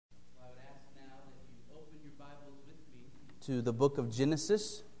to the book of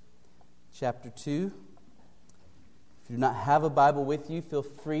Genesis, chapter 2. If you do not have a Bible with you, feel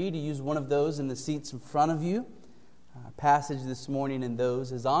free to use one of those in the seats in front of you. Our passage this morning in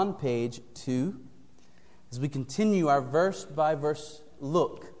those is on page 2. As we continue our verse-by-verse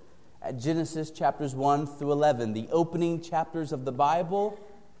look at Genesis chapters 1 through 11, the opening chapters of the Bible,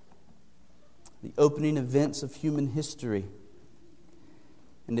 the opening events of human history.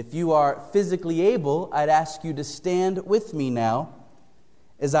 And if you are physically able, I'd ask you to stand with me now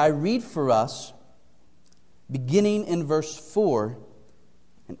as I read for us, beginning in verse 4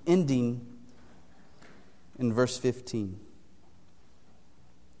 and ending in verse 15.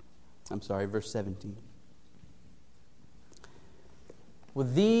 Verse 17. Well,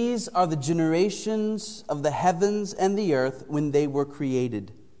 these are the generations of the heavens and the earth when they were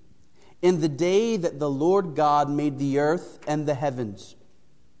created, in the day that the Lord God made the earth and the heavens.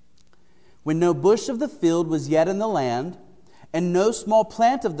 When no bush of the field was yet in the land, and no small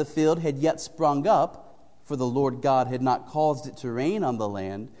plant of the field had yet sprung up, for the Lord God had not caused it to rain on the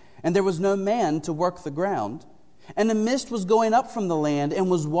land, and there was no man to work the ground, and a mist was going up from the land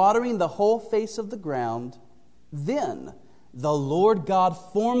and was watering the whole face of the ground, then the Lord God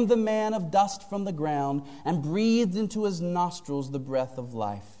formed the man of dust from the ground and breathed into his nostrils the breath of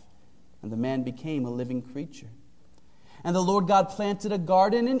life, and the man became a living creature. And the Lord God planted a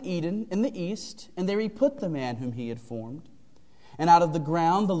garden in Eden in the east, and there he put the man whom he had formed. And out of the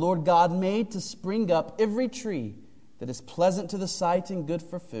ground the Lord God made to spring up every tree that is pleasant to the sight and good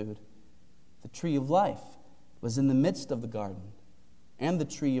for food. The tree of life was in the midst of the garden, and the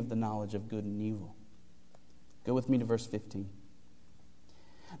tree of the knowledge of good and evil. Go with me to verse 15.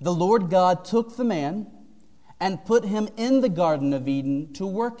 The Lord God took the man and put him in the Garden of Eden to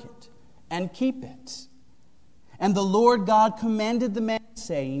work it and keep it. And the Lord God commanded the man,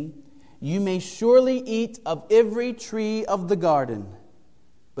 saying, You may surely eat of every tree of the garden,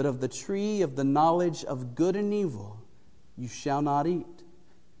 but of the tree of the knowledge of good and evil you shall not eat.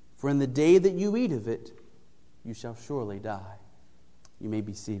 For in the day that you eat of it, you shall surely die. You may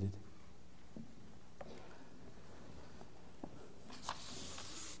be seated.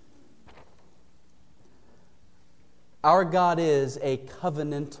 Our God is a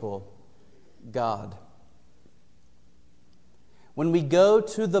covenantal God. When we go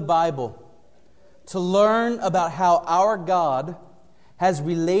to the Bible to learn about how our God has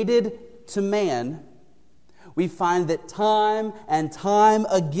related to man, we find that time and time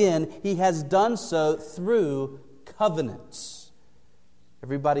again He has done so through covenants.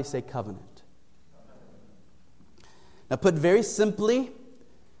 Everybody say covenant. Now, put very simply,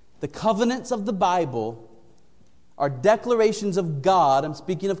 the covenants of the Bible are declarations of God. I'm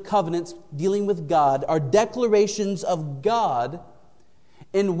speaking of covenants dealing with God. Are declarations of God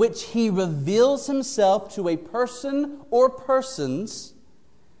in which He reveals Himself to a person or persons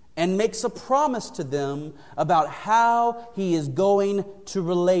and makes a promise to them about how He is going to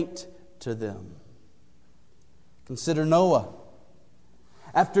relate to them. Consider Noah.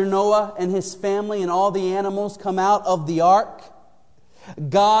 After Noah and his family and all the animals come out of the ark,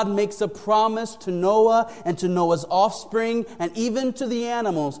 God makes a promise to Noah and to Noah's offspring and even to the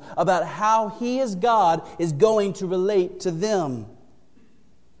animals about how He as God is going to relate to them.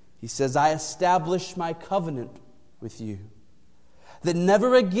 He says, I establish my covenant with you, that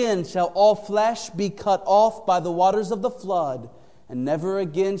never again shall all flesh be cut off by the waters of the flood, and never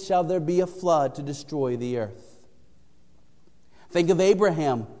again shall there be a flood to destroy the earth. Think of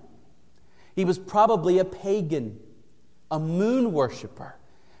Abraham. He was probably a pagan, a moon worshiper.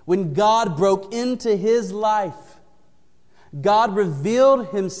 When God broke into his life, God revealed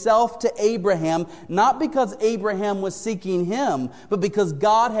Himself to Abraham, not because Abraham was seeking Him, but because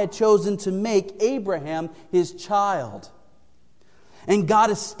God had chosen to make Abraham His child. And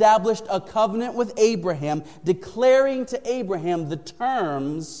God established a covenant with Abraham, declaring to Abraham the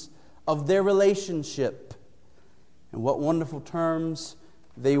terms of their relationship. And what wonderful terms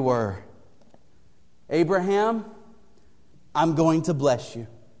they were. Abraham, I'm going to bless you.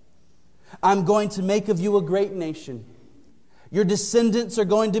 I'm going to make of you a great nation. Your descendants are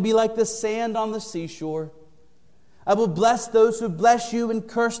going to be like the sand on the seashore. I will bless those who bless you and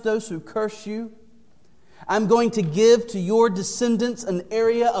curse those who curse you. I'm going to give to your descendants an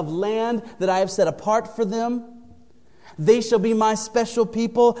area of land that I have set apart for them. They shall be my special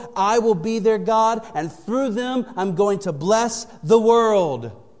people. I will be their God, and through them I'm going to bless the world.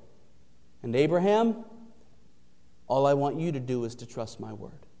 And Abraham, all I want you to do is to trust my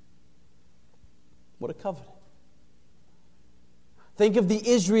word. What a covenant. Think of the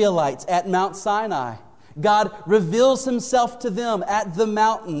Israelites at Mount Sinai. God reveals Himself to them at the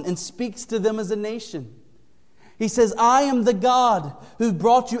mountain and speaks to them as a nation. He says, I am the God who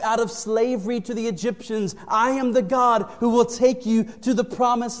brought you out of slavery to the Egyptians. I am the God who will take you to the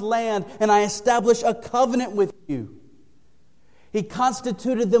promised land, and I establish a covenant with you. He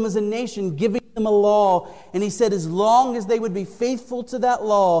constituted them as a nation, giving them a law. And he said as long as they would be faithful to that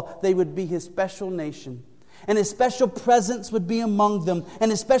law, they would be His special nation. And His special presence would be among them. And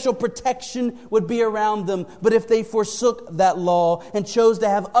His special protection would be around them. But if they forsook that law and chose to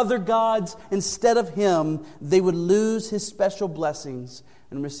have other gods instead of Him, they would lose His special blessings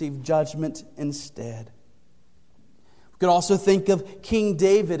and receive judgment instead. We could also think of King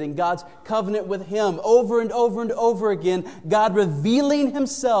David and God's covenant with him. Over and over and over again, God revealing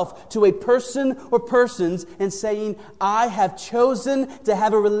Himself to a person or persons and saying, I have chosen to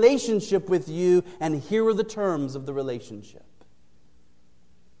have a relationship with you, and here are the terms of the relationship.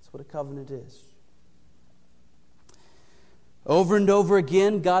 That's what a covenant is. Over and over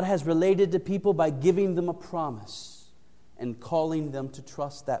again, God has related to people by giving them a promise and calling them to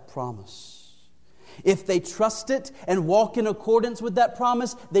trust that promise. If they trust it and walk in accordance with that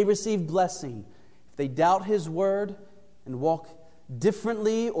promise, they receive blessing. If they doubt His word and walk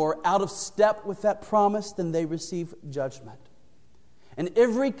differently or out of step with that promise, then they receive judgment. And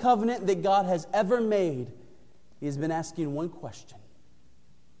every covenant that God has ever made, He has been asking one question: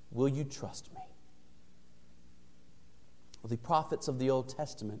 will you trust me? Well, the prophets of the Old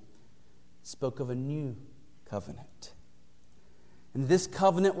Testament spoke of a new covenant. And this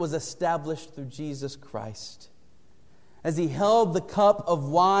covenant was established through Jesus Christ. As He held the cup of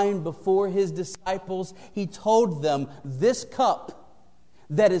wine before His disciples, He told them, this cup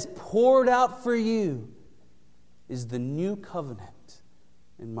that is poured out for you is the new covenant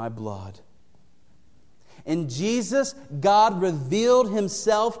in my blood. In Jesus, God revealed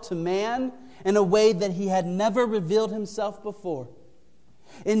Himself to man in a way that He had never revealed Himself before.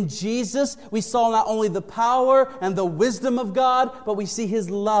 In Jesus, we saw not only the power and the wisdom of God, but we see His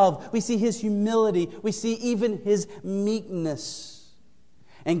love, we see His humility, we see even His meekness.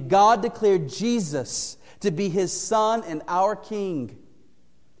 And God declared Jesus to be His Son and our King.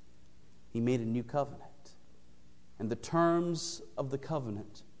 He made a new covenant. And the terms of the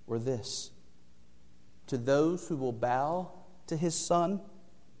covenant were this: to those who will bow to His Son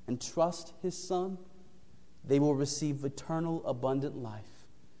and trust His Son, they will receive eternal abundant life.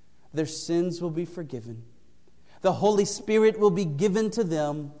 Their sins will be forgiven. The Holy Spirit will be given to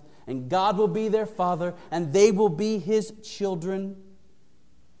them, and God will be their Father, and they will be His children.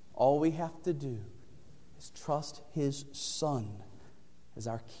 All we have to do is trust His Son as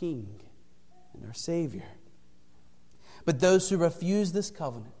our King and our Savior. But those who refuse this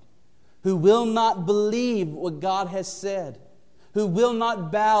covenant, who will not believe what God has said, who will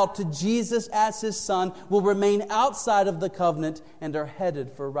not bow to Jesus as His Son, will remain outside of the covenant and are headed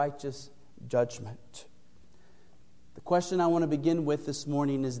for righteous judgment. The question I want to begin with this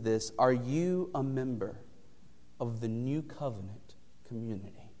morning is this: are you a member of the new covenant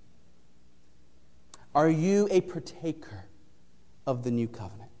community? Are you a partaker of the new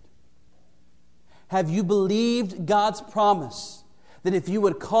covenant? Have you believed God's promise that if you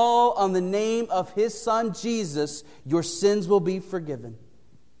would call on the name of His Son Jesus, your sins will be forgiven?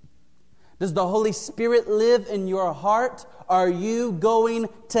 Does the Holy Spirit live in your heart? Are you going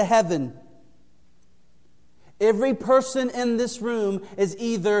to heaven? Every person in this room is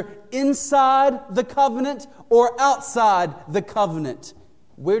either inside the covenant or outside the covenant.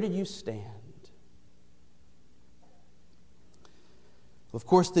 Where do you stand? Of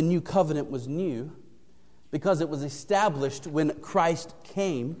course, the new covenant was new because it was established when Christ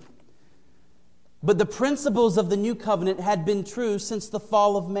came. But the principles of the new covenant had been true since the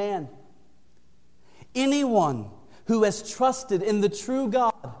fall of man. Anyone who has trusted in the true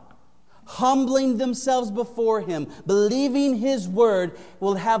God, humbling themselves before Him, believing His word,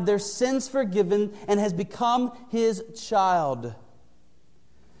 will have their sins forgiven and has become His child.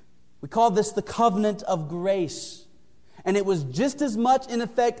 We call this the covenant of grace. And it was just as much in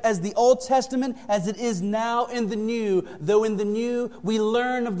effect as the Old Testament as it is now in the New. Though in the New, we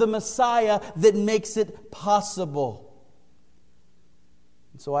learn of the Messiah that makes it possible.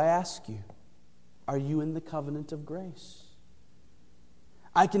 And so I ask you, are you in the covenant of grace?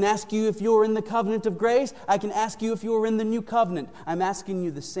 I can ask you if you're in the covenant of grace. I can ask you if you're in the new covenant. I'm asking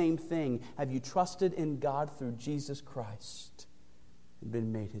you the same thing. Have you trusted in God through Jesus Christ and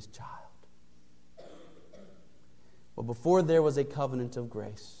been made His child? Well, before there was a covenant of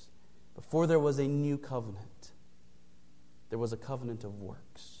grace, before there was a new covenant, there was a covenant of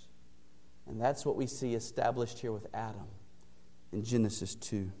works. And that's what we see established here with Adam in Genesis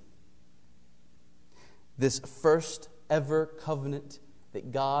 2. This first ever covenant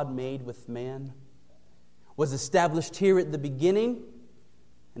that God made with man was established here at the beginning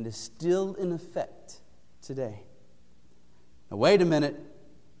and is still in effect today. Now, wait a minute,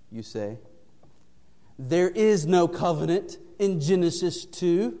 you say. There is no covenant in Genesis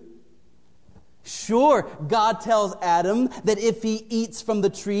 2. Sure, God tells Adam that if he eats from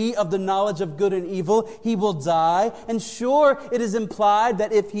the tree of the knowledge of good and evil, he will die. And sure, it is implied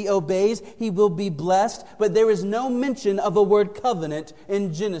that if he obeys, he will be blessed. But there is no mention of a word covenant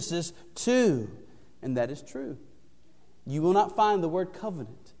in Genesis 2. And that is true. You will not find the word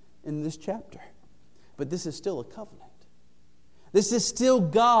covenant in this chapter. But this is still a covenant. This is still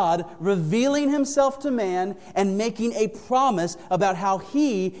God revealing himself to man and making a promise about how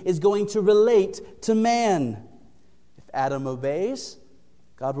he is going to relate to man. If Adam obeys,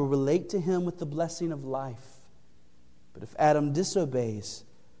 God will relate to him with the blessing of life. But if Adam disobeys,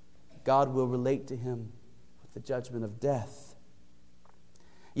 God will relate to him with the judgment of death.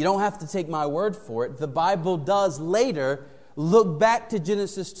 You don't have to take my word for it. The Bible does later look back to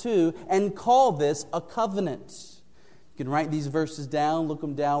Genesis 2 and call this a covenant. You can write these verses down, look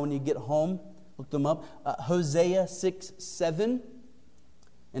them down when you get home. Look them up. Hosea 6:7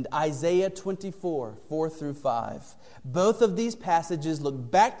 and Isaiah 24, 4 through 5. Both of these passages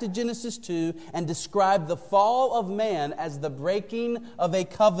look back to Genesis 2 and describe the fall of man as the breaking of a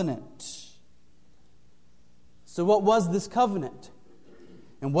covenant. So what was this covenant?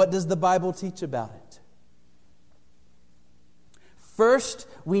 And what does the Bible teach about it? First,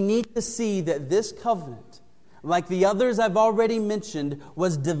 we need to see that this covenant, like the others I've already mentioned,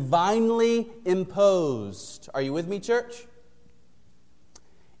 was divinely imposed. Are you with me, church?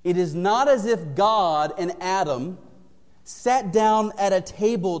 It is not as if God and Adam sat down at a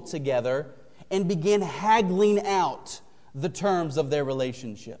table together and began haggling out the terms of their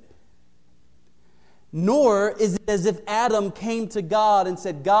relationship. Nor is it as if Adam came to God and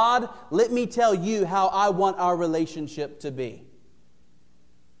said, God, let me tell you how I want our relationship to be.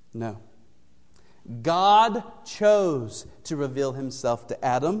 No. God chose to reveal himself to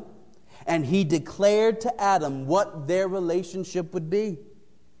Adam, and he declared to Adam what their relationship would be.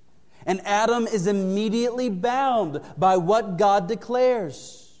 And Adam is immediately bound by what God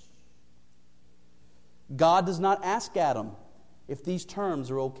declares. God does not ask Adam if these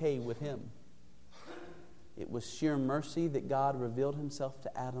terms are okay with him. It was sheer mercy that God revealed himself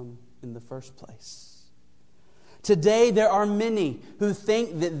to Adam in the first place. Today, there are many who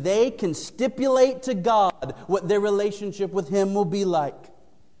think that they can stipulate to God what their relationship with him will be like.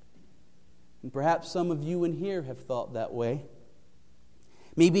 And perhaps some of you in here have thought that way.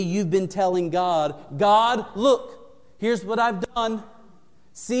 Maybe you've been telling God, God, look, here's what I've done.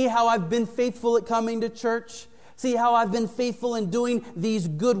 See how I've been faithful at coming to church. See how I've been faithful in doing these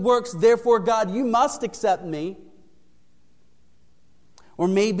good works. Therefore, God, you must accept me. Or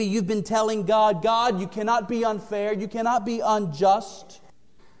maybe you've been telling God, God, you cannot be unfair. You cannot be unjust.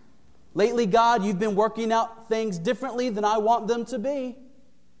 Lately, God, you've been working out things differently than I want them to be.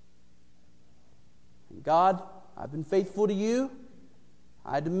 God, I've been faithful to you.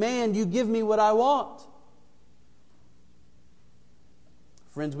 I demand you give me what I want.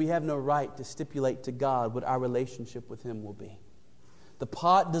 Friends, we have no right to stipulate to God what our relationship with him will be. The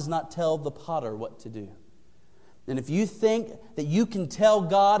pot does not tell the potter what to do. And if you think that you can tell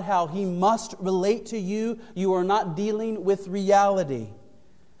God how he must relate to you, you are not dealing with reality,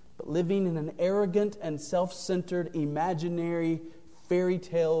 but living in an arrogant and self-centered, imaginary fairy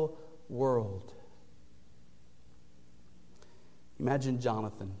tale world. Imagine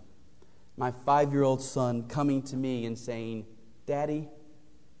Jonathan, my 5-year-old son, coming to me and saying, Daddy,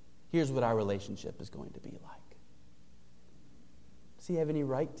 here's what our relationship is going to be like. Does he have any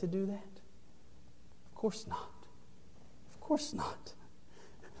right to do that? Of course not. Of course not.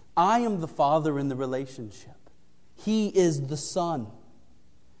 I am the father in the relationship. He is the son.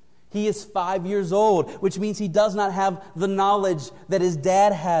 He is 5 years old, which means he does not have the knowledge that his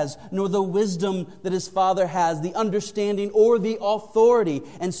dad has, nor the wisdom that his father has, the understanding or the authority.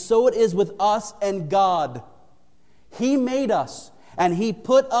 And so it is with us and God. He made us, and he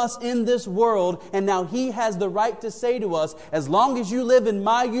put us in this world, and now he has the right to say to us, as long as you live in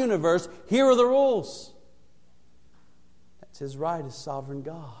my universe, here are the rules. That's his right as sovereign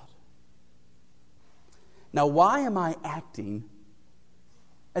God. Now, why am I acting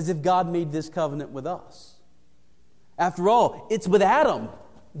as if God made this covenant with us? After all, it's with Adam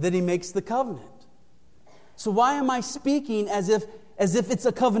that he makes the covenant. So why am I speaking as if it's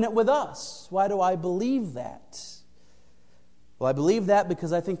a covenant with us? Why do I believe that? Well, I believe that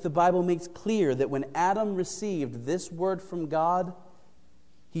because I think the Bible makes clear that when Adam received this word from God,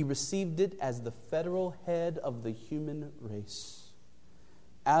 he received it as the federal head of the human race.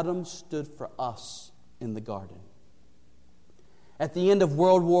 Adam stood for us in the garden. At the end of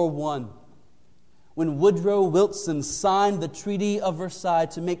World War I, when Woodrow Wilson signed the Treaty of Versailles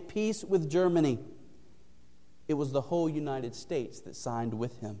to make peace with Germany, it was the whole United States that signed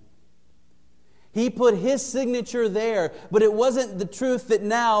with him. He put his signature there, but it wasn't the truth that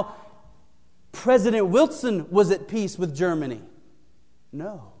now President Wilson was at peace with Germany.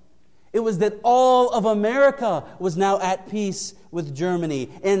 No. It was that all of America was now at peace with Germany.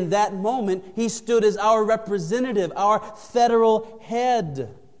 In that moment, he stood as our representative, our federal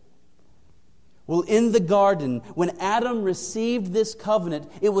head. Well, in the garden, when Adam received this covenant,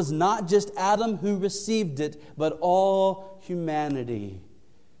 it was not just Adam who received it, but all humanity.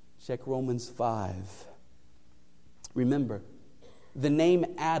 Check Romans 5. Remember, the name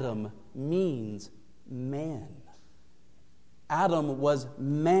Adam means man. Adam was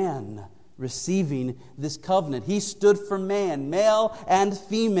man receiving this covenant. He stood for man, male and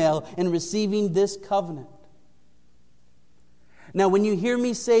female, in receiving this covenant. Now, when you hear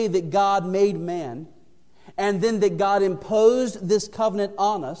me say that God made man, and then that God imposed this covenant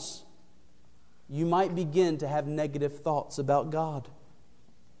on us, you might begin to have negative thoughts about God.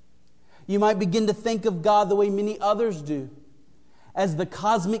 You might begin to think of God the way many others do, as the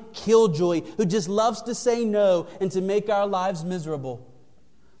cosmic killjoy who just loves to say no and to make our lives miserable.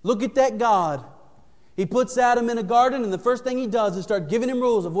 Look at that God. He puts Adam in a garden, and the first thing he does is start giving him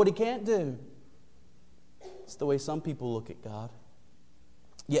rules of what he can't do. It's the way some people look at God.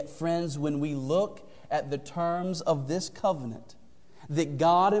 Yet, friends, when we look at the terms of this covenant that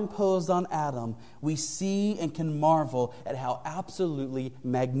God imposed on Adam, we see and can marvel at how absolutely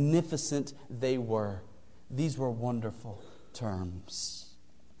magnificent they were. These were wonderful terms.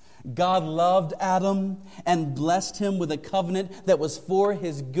 God loved Adam and blessed him with a covenant that was for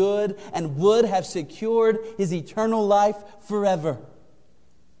his good and would have secured his eternal life forever.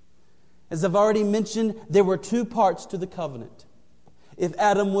 As I've already mentioned, there were two parts to the covenant. If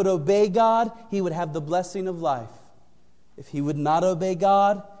Adam would obey God, he would have the blessing of life. If he would not obey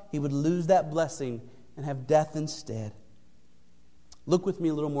God, he would lose that blessing and have death instead. Look with me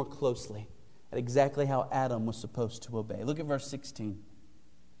a little more closely at exactly how Adam was supposed to obey. Look at verse 16.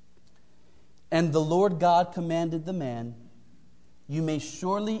 And the Lord God commanded the man, "You may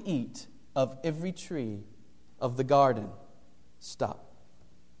surely eat of every tree of the garden." Stop.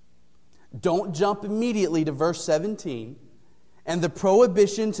 Don't jump immediately to verse 17 and the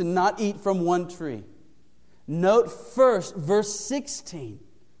prohibition to not eat from one tree. Note first verse 16.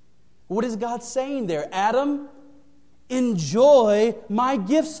 What is God saying there? Adam, enjoy my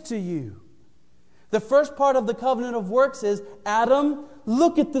gifts to you. The first part of the covenant of works is, Adam,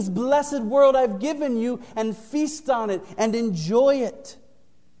 look at this blessed world I've given you and feast on it and enjoy it.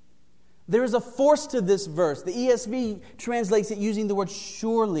 There is a force to this verse. The ESV translates it using the word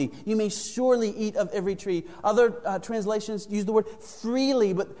surely. You may surely eat of every tree. Other translations use the word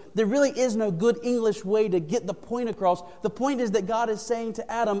freely, but there really is no good English way to get the point across. The point is that God is saying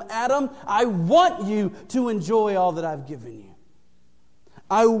to Adam, Adam, I want you to enjoy all that I've given you.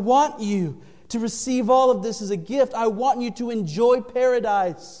 I want you to receive all of this as a gift. I want you to enjoy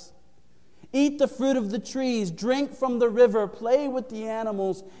paradise. Eat the fruit of the trees, drink from the river, play with the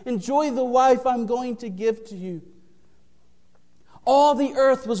animals, enjoy the wife I'm going to give to you. All the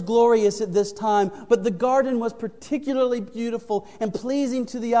earth was glorious at this time, but the garden was particularly beautiful and pleasing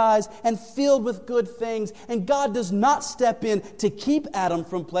to the eyes and filled with good things. And God does not step in to keep Adam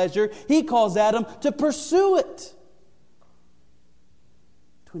from pleasure. He calls Adam to pursue it,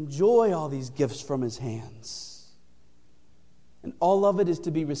 to enjoy all these gifts from his hands. And all of it is to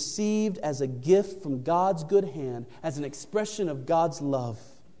be received as a gift from God's good hand, as an expression of God's love.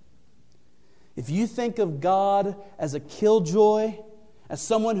 If you think of God as a killjoy, as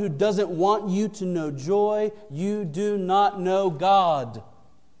someone who doesn't want you to know joy, you do not know God.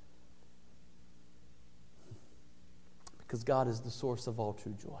 Because God is the source of all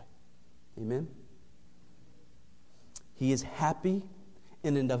true joy. Amen? He is happy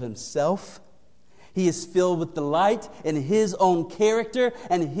in and of himself. He is filled with delight in his own character,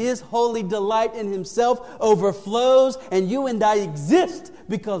 and his holy delight in himself overflows, and you and I exist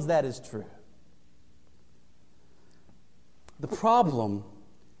because that is true. The problem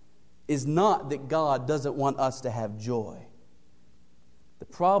is not that God doesn't want us to have joy. The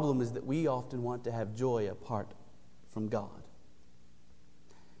problem is that we often want to have joy apart from God.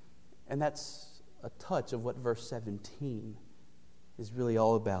 And that's a touch of what verse 17 is really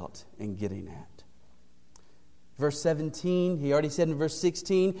all about and getting at. Verse 17, he already said in verse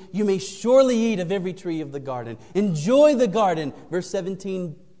 16, you may surely eat of every tree of the garden. Enjoy the garden. Verse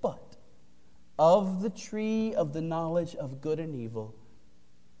 17, but of the tree of the knowledge of good and evil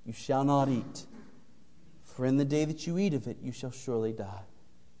you shall not eat. for in the day that you eat of it, you shall surely die.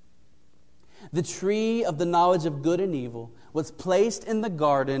 The tree of the knowledge of good and evil was placed in the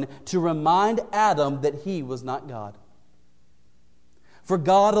garden to remind Adam that he was not God. For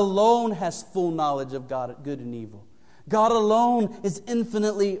God alone has full knowledge of good and evil. God alone is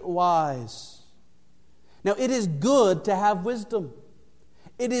infinitely wise. Now, it is good to have wisdom.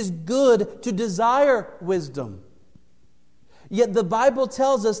 It is good to desire wisdom. Yet the Bible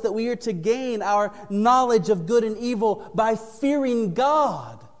tells us that we are to gain our knowledge of good and evil by fearing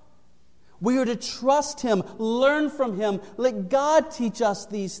God. We are to trust Him, learn from Him, let God teach us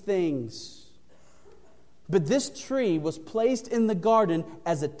these things. But this tree was placed in the garden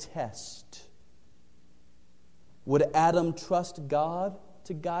as a test. Would Adam trust God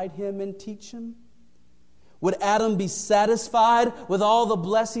to guide him and teach him? Would Adam be satisfied with all the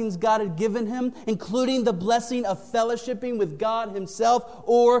blessings God had given him, including the blessing of fellowshipping with God Himself?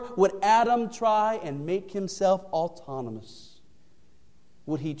 Or would Adam try and make himself autonomous?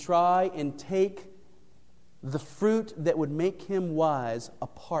 Would he try and take the fruit that would make him wise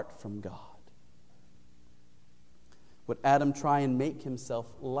apart from God? Would Adam try and make himself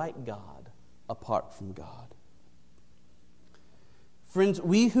like God apart from God? Friends,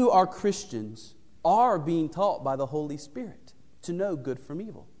 we who are Christians are being taught by the Holy Spirit to know good from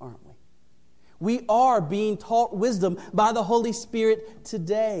evil, aren't we? We are being taught wisdom by the Holy Spirit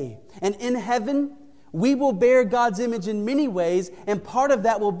today. And in heaven, we will bear God's image in many ways, and part of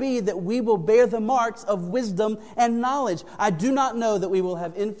that will be that we will bear the marks of wisdom and knowledge. I do not know that we will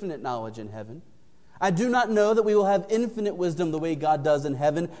have infinite knowledge in heaven. I do not know that we will have infinite wisdom the way God does in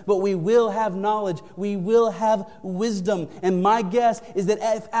heaven, but we will have knowledge. We will have wisdom. And my guess is that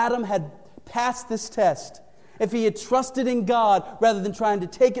if Adam had passed this test, if he had trusted in God rather than trying to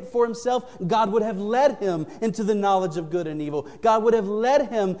take it for himself, God would have led him into the knowledge of good and evil. God would have led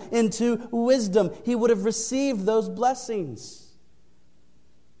him into wisdom. He would have received those blessings.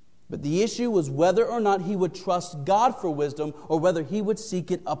 But the issue was whether or not he would trust God for wisdom or whether he would seek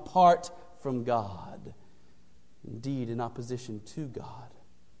it apart from God. Indeed, in opposition to God.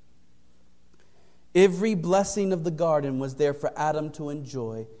 Every blessing of the garden was there for Adam to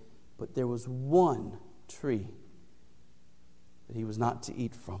enjoy, but there was one tree that he was not to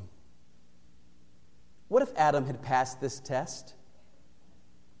eat from. What if Adam had passed this test?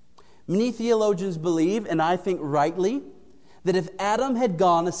 Many theologians believe, and I think rightly, that if Adam had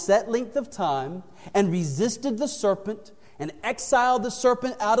gone a set length of time and resisted the serpent and exiled the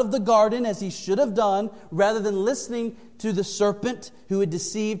serpent out of the garden as he should have done, rather than listening to the serpent who had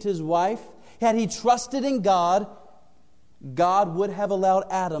deceived his wife, had he trusted in God, God would have allowed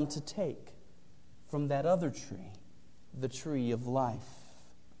Adam to take from that other tree, the tree of life.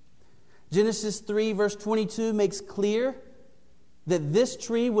 Genesis 3 verse 22 makes clear that this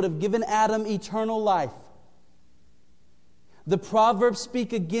tree would have given Adam eternal life. The Proverbs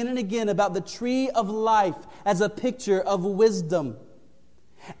speak again and again about the tree of life as a picture of wisdom.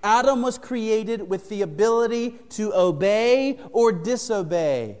 Adam was created with the ability to obey or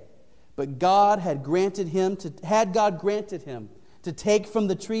disobey. But God had granted him to take from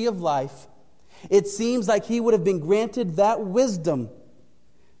the tree of life, it seems like he would have been granted that wisdom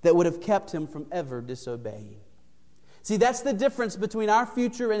that would have kept him from ever disobeying. See, that's the difference between our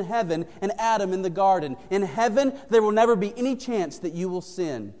future in heaven and Adam in the garden. In heaven, there will never be any chance that you will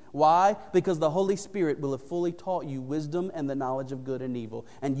sin. Why? Because the Holy Spirit will have fully taught you wisdom and the knowledge of good and evil.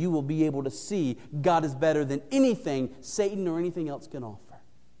 And you will be able to see God is better than anything Satan or anything else can offer.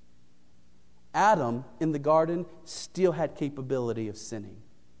 Adam in the garden still had capability of sinning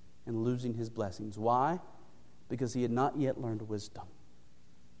and losing his blessings. Why? Because he had not yet learned wisdom.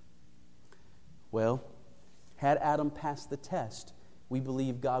 Well, had Adam passed the test, we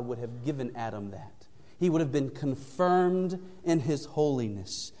believe God would have given Adam that. He would have been confirmed in his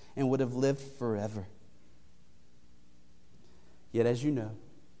holiness and would have lived forever. Yet, as you know,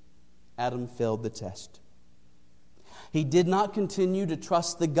 Adam failed the test. He did not continue to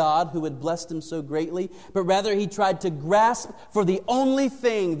trust the God who had blessed him so greatly, but rather he tried to grasp for the only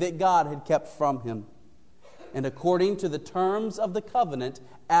thing that God had kept from him. And according to the terms of the covenant,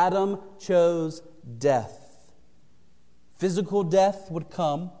 Adam chose death. Physical death would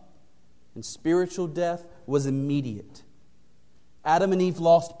come, and spiritual death was immediate. Adam and Eve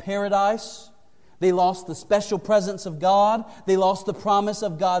lost paradise. They lost the special presence of God. They lost the promise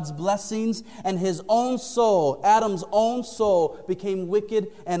of God's blessings. And his own soul, Adam's own soul, became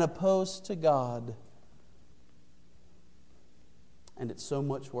wicked and opposed to God. And it's so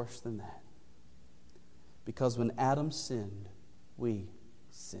much worse than that. Because when Adam sinned, we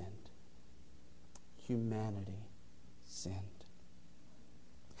sinned. Humanity sinned.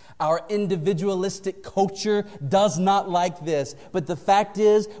 Our individualistic culture does not like this. But the fact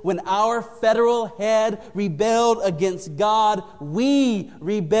is, when our federal head rebelled against God, we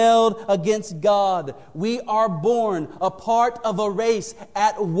rebelled against God. We are born a part of a race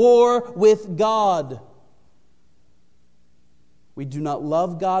at war with God. We do not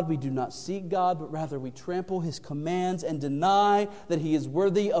love God, we do not seek God, but rather we trample His commands and deny that He is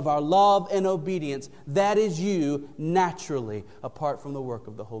worthy of our love and obedience. That is you naturally, apart from the work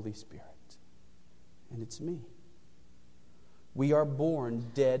of the Holy Spirit. And it's me. We are born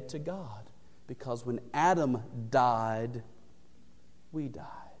dead to God because when Adam died, we died.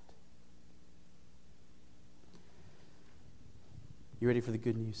 You ready for the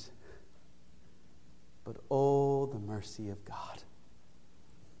good news? But oh, the mercy of God.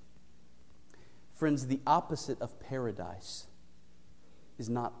 Friends, the opposite of paradise is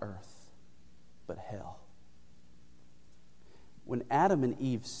not earth, but hell. When Adam and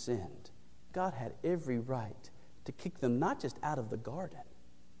Eve sinned, God had every right to kick them not just out of the garden,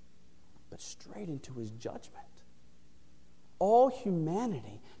 but straight into His judgment. All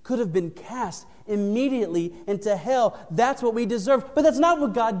humanity could have been cast immediately into hell. That's what we deserve. But that's not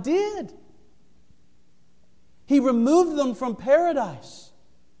what God did. He removed them from paradise,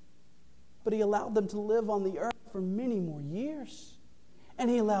 but He allowed them to live on the earth for many more years. And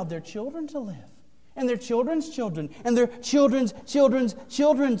He allowed their children to live, and their children's children, and their children's children's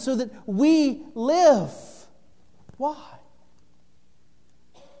children, so that we live. Why?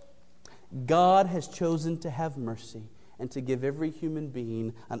 God has chosen to have mercy and to give every human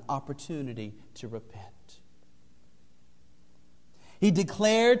being an opportunity to repent. He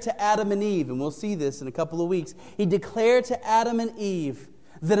declared to Adam and Eve, and we'll see this in a couple of weeks, He declared to Adam and Eve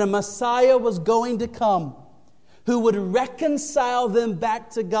that a Messiah was going to come who would reconcile them back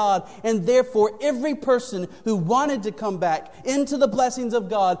to God. And therefore, every person who wanted to come back into the blessings of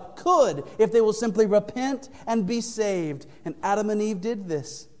God could, if they will simply repent and be saved. And Adam and Eve did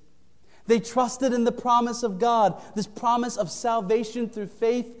this. They trusted in the promise of God, this promise of salvation through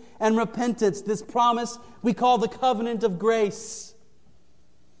faith and repentance, this promise we call the covenant of grace.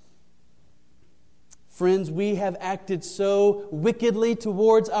 Friends, we have acted so wickedly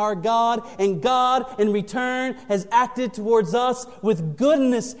towards our God, and God, in return, has acted towards us with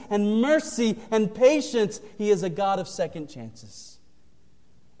goodness and mercy and patience. He is a God of second chances.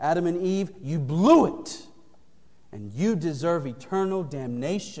 Adam and Eve, you blew it, and you deserve eternal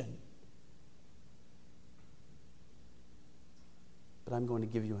damnation. But I'm going to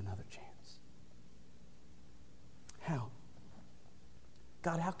give you another chance. How?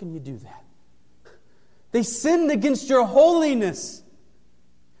 God, how can you do that? They sinned against your holiness.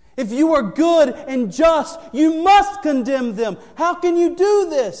 If you are good and just, you must condemn them. How can you do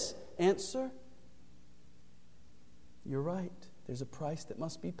this? Answer, you're right. There's a price that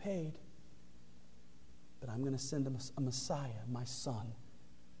must be paid. But I'm going to send a Messiah, my Son,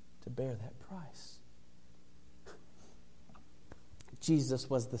 to bear that price. Jesus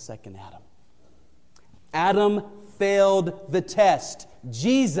was the second Adam. Adam failed the test.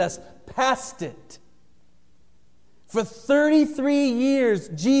 Jesus passed it. For 33 years,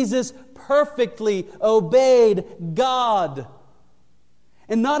 Jesus perfectly obeyed God.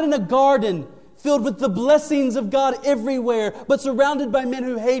 And not in a garden filled with the blessings of God everywhere, but surrounded by men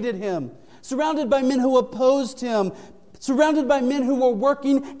who hated Him, surrounded by men who opposed Him, surrounded by men who were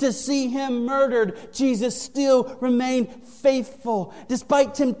working to see Him murdered. Jesus still remained faithful.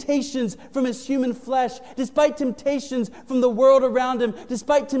 Despite temptations from His human flesh, despite temptations from the world around Him,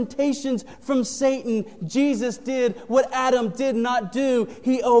 despite temptations from Satan, Jesus did what Adam did not do.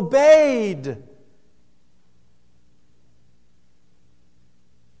 He obeyed.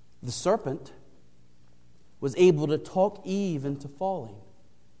 The serpent was able to talk Eve into falling,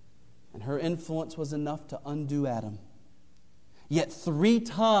 and her influence was enough to undo Adam. Yet 3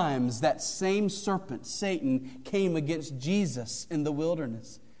 times that same serpent, Satan, came against Jesus in the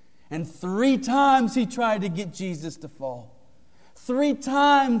wilderness. And 3 times he tried to get Jesus to fall. 3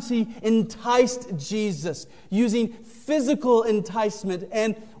 times he enticed Jesus using physical enticement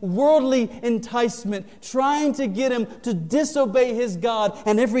and worldly enticement, trying to get him to disobey his God.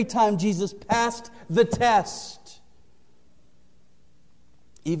 And every time Jesus passed the test.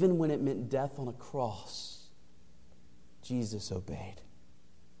 Even when it meant death on a cross, Jesus obeyed.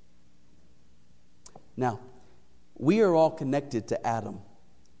 Now, we are all connected to Adam,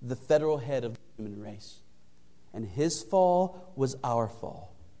 the federal head of the human race. And his fall was our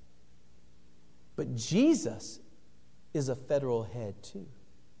fall. But Jesus is a federal head too,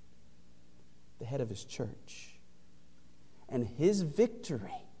 the head of His church. And His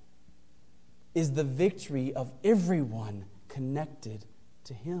victory is the victory of everyone connected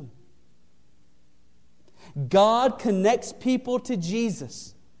to Him. God connects people to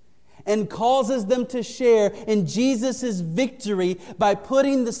Jesus and causes them to share in Jesus' victory by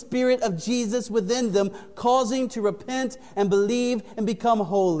putting the Spirit of Jesus within them, causing to repent and believe and become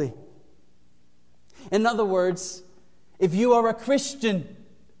holy. In other words, if you are a Christian,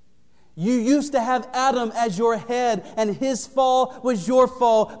 you used to have Adam as your head, and his fall was your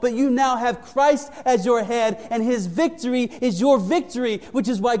fall. But you now have Christ as your head, and His victory is your victory, which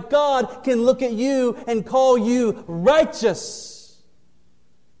is why God can look at you and call you righteous.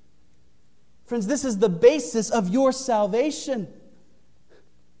 Friends, this is the basis of your salvation.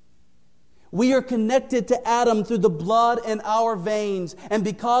 We are connected to Adam through the blood in our veins. And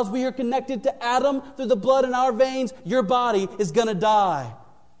because we are connected to Adam through the blood in our veins, your body is going to die.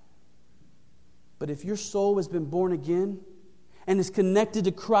 But if your soul has been born again and is connected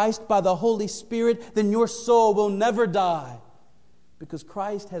to Christ by the Holy Spirit, then your soul will never die, because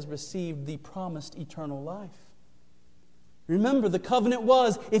Christ has received the promised eternal life. Remember, the covenant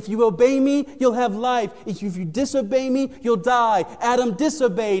was, if you obey me, you'll have life. If you disobey me, you'll die. Adam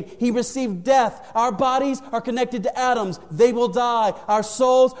disobeyed. He received death. Our bodies are connected to Adam's. They will die. Our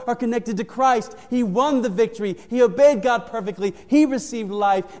souls are connected to Christ. He won the victory. He obeyed God perfectly. He received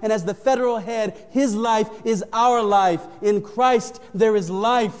life. And as the federal head, His life is our life. In Christ, there is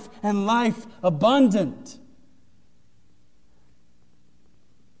life, and life abundant.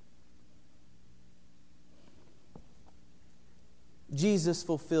 Jesus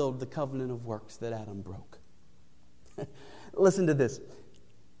fulfilled the covenant of works that Adam broke. Listen to this,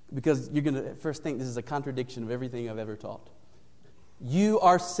 because you're going to first think this is a contradiction of everything I've ever taught. You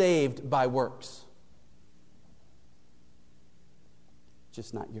are saved by works,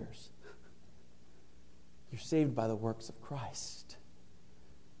 just not yours. You're saved by the works of Christ.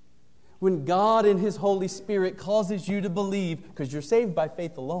 When God in His Holy Spirit causes you to believe, because you're saved by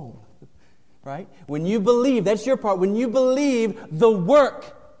faith alone, right? When you believe, that's your part. When you believe, the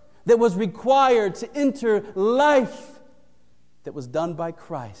work that was required to enter life that was done by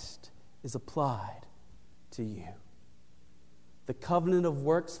Christ is applied to you. The covenant of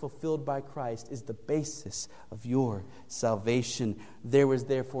works fulfilled by Christ is the basis of your salvation. There is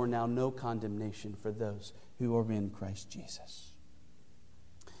therefore now no condemnation for those who are in Christ Jesus.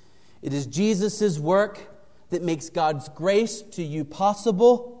 It is Jesus' work that makes God's grace to you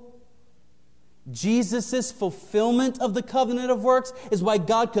possible. Jesus' fulfillment of the covenant of works is why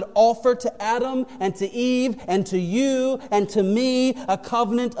God could offer to Adam and to Eve and to you and to me a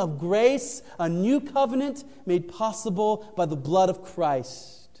covenant of grace, a new covenant made possible by the blood of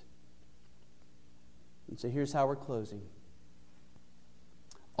Christ. And so here's how we're closing.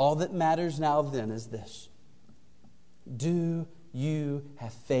 All that matters now then is this: do you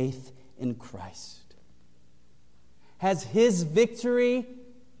have faith in Christ? Has His victory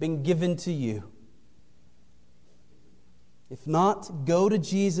been given to you? If not, go to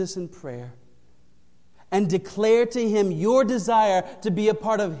Jesus in prayer and declare to Him your desire to be a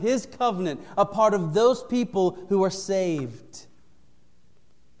part of His covenant, a part of those people who are saved.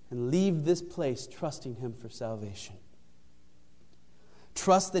 And leave this place trusting Him for salvation.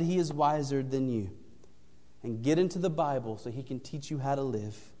 Trust that He is wiser than you. And get into the Bible so He can teach you how to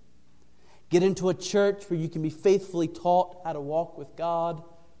live. Get into a church where you can be faithfully taught how to walk with God.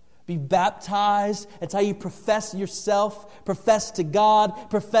 Be baptized. That's how you profess yourself, profess to God,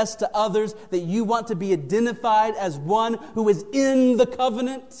 profess to others that you want to be identified as one who is in the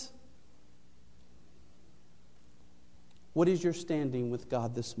covenant. What is your standing with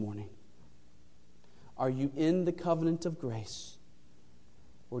God this morning? Are you in the covenant of grace?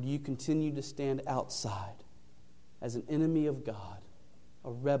 Or do you continue to stand outside as an enemy of God,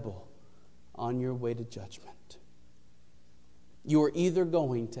 a rebel on your way to judgment? You are either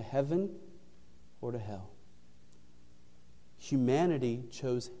going to heaven or to hell. Humanity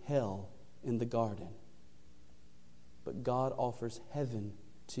chose hell in the garden, but God offers heaven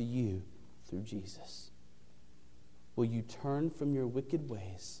to you through Jesus. Will you turn from your wicked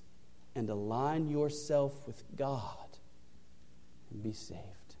ways and align yourself with God and be saved?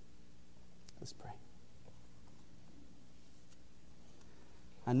 Let's pray.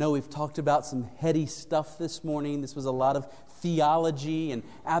 I know we've talked about some heady stuff this morning. This was a lot of theology and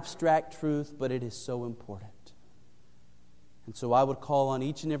abstract truth, but it is so important. And so I would call on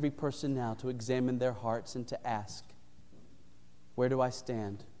each and every person now to examine their hearts and to ask, where do I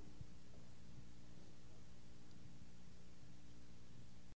stand?